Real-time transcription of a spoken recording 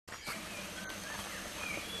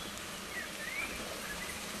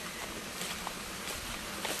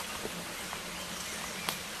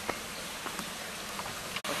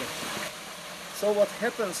So what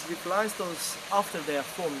happens with limestones after they are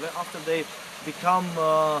formed, after they become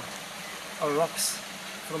rocks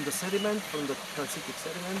from the sediment, from the karstitic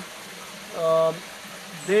sediment,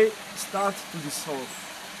 they start to dissolve.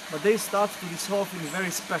 But they start to dissolve in a very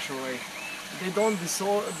special way. They don't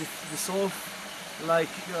dissolve like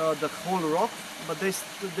the whole rock, but they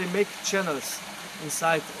make channels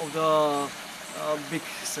inside of the big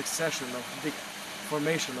succession of big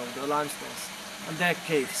formation of the limestones, and they're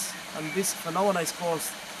caves. And this phenomenon is called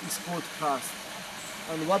karst.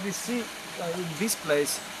 And what we see in this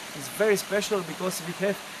place is very special because we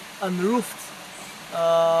have unroofed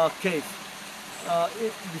cave.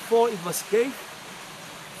 Before it was cave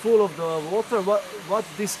full of the water. What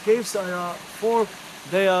these caves are for?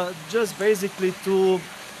 They are just basically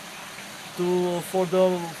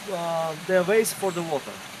their ways for the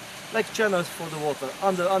water, like channels for the water,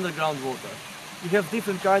 underground water. You have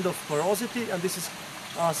different kind of porosity, and this is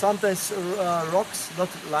sometimes rocks, not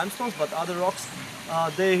limestones, but other rocks.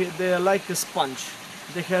 They are like a sponge.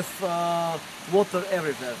 They have water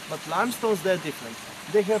everywhere. But limestones, they're different.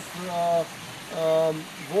 They have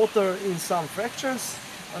water in some fractures,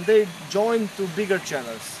 and they join to bigger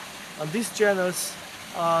channels. And these channels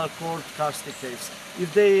are called karstic caves.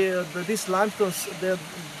 If these limestones they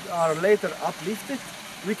are later uplifted,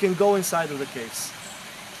 we can go inside of the caves.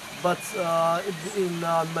 But in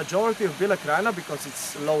majority of Bela Krajina, because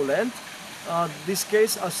it's low land, these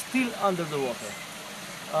caves are still under the water.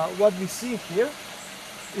 What we see here,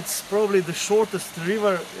 it's probably the shortest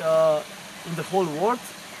river in the whole world,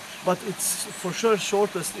 but it's for sure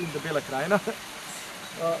shortest in the Bela Krajina.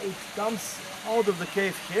 It comes out of the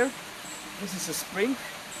cave here. This is a spring,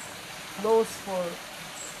 flows for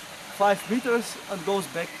 5 meters and goes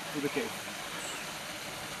back to the cave.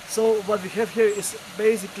 So what we have here is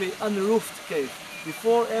basically unroofed cave.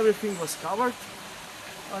 Before everything was covered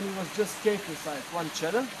and it was just cave inside. One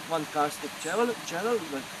channel, one karstic channel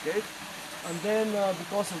like cave. And then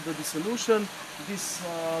because of the dissolution, this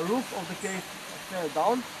roof of the cave fell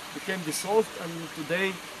down, became dissolved, and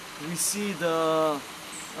today we see the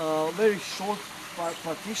very short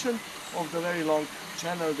partition of the very long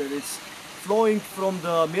channel that is flowing from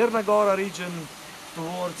the Mirna Gora region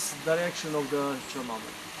towards direction of the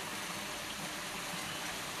Crnomelj.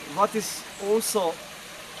 What is also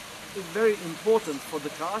very important for the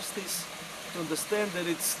karst is to understand that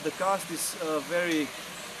the karst is very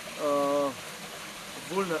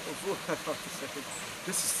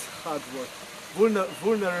this is hard word.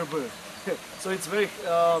 Vulnerable. So it's very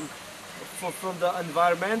from the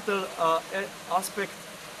environmental aspect,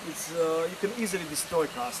 it's you can easily destroy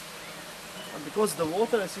karst. And because the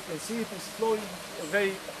water, as you can see, it is flowing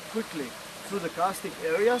very quickly through the karstic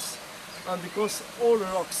areas, and because all the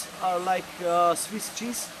rocks are like Swiss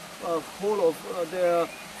cheese, they're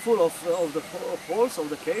full of the holes of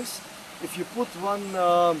the caves. If you put one,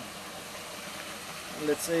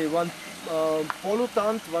 let's say one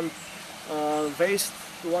pollutant, one waste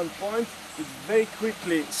to one point, it very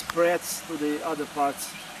quickly spreads to the other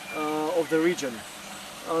parts of the region.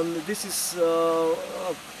 And this is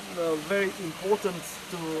very important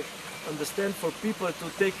to understand for people to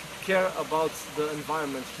take care about the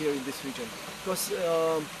environment here in this region. Because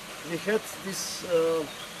we had this,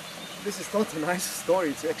 this is not a nice story,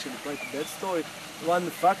 it's actually quite a bad story. One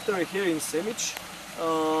factory here in Semic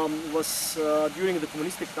was during the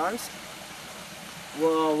communistic times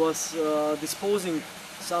was disposing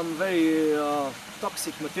some very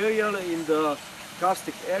toxic material in the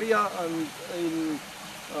karstic area, and in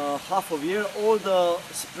half of a year all the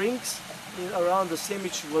springs around the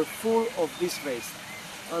Semic were full of this waste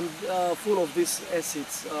and full of these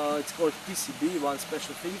acids. It's called PCB, one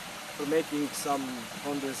special thing for making some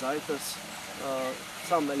condensators,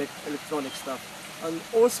 some electronic stuff, and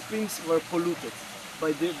all springs were polluted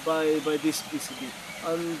by this PCB.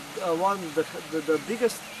 And the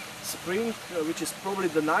biggest spring, which is probably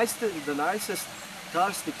the nicest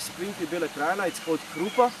karstic spring in Bela Krajina, it's called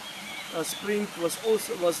Krupa. Spring was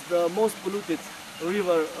the most polluted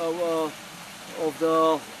river of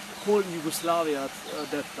the whole Yugoslavia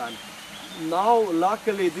at that time. Now,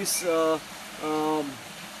 luckily, this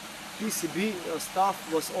PCB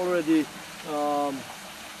stuff was already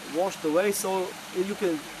washed away, so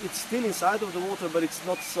it's still inside of the water, but it's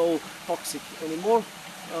not so toxic anymore.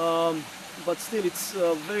 But still, it's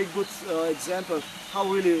a very good example how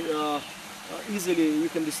really easily you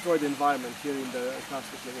can destroy the environment here in the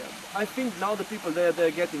karstic area. I think now the people there,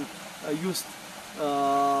 they're getting used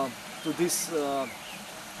to this.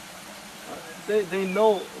 They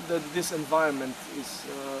know that this environment is.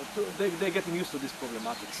 They're getting used to these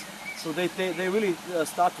problematics. So they really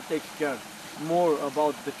start to take care. more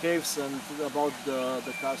about the caves and about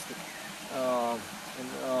the karstic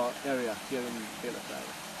area here in Bela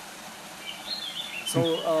Krajina.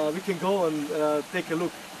 So we can go and take a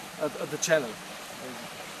look at the channel.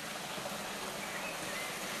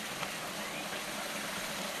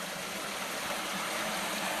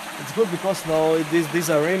 It's good because now these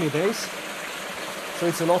are rainy days, so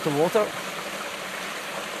it's a lot of water.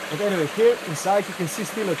 But anyway, here inside you can see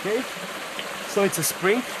still a cave. So it's a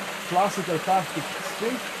spring, classical karstic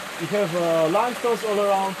spring. You have limestones all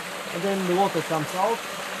around, and then the water comes out.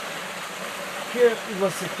 Here it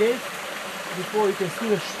was a cave. Before you can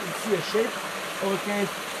still see a shape of a cave,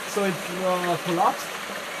 so it collapsed.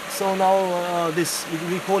 So now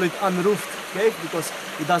we call it unroofed cave because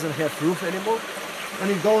it doesn't have roof anymore,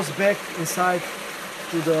 and it goes back inside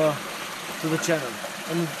to the channel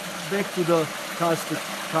and back to the karstic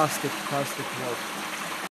world.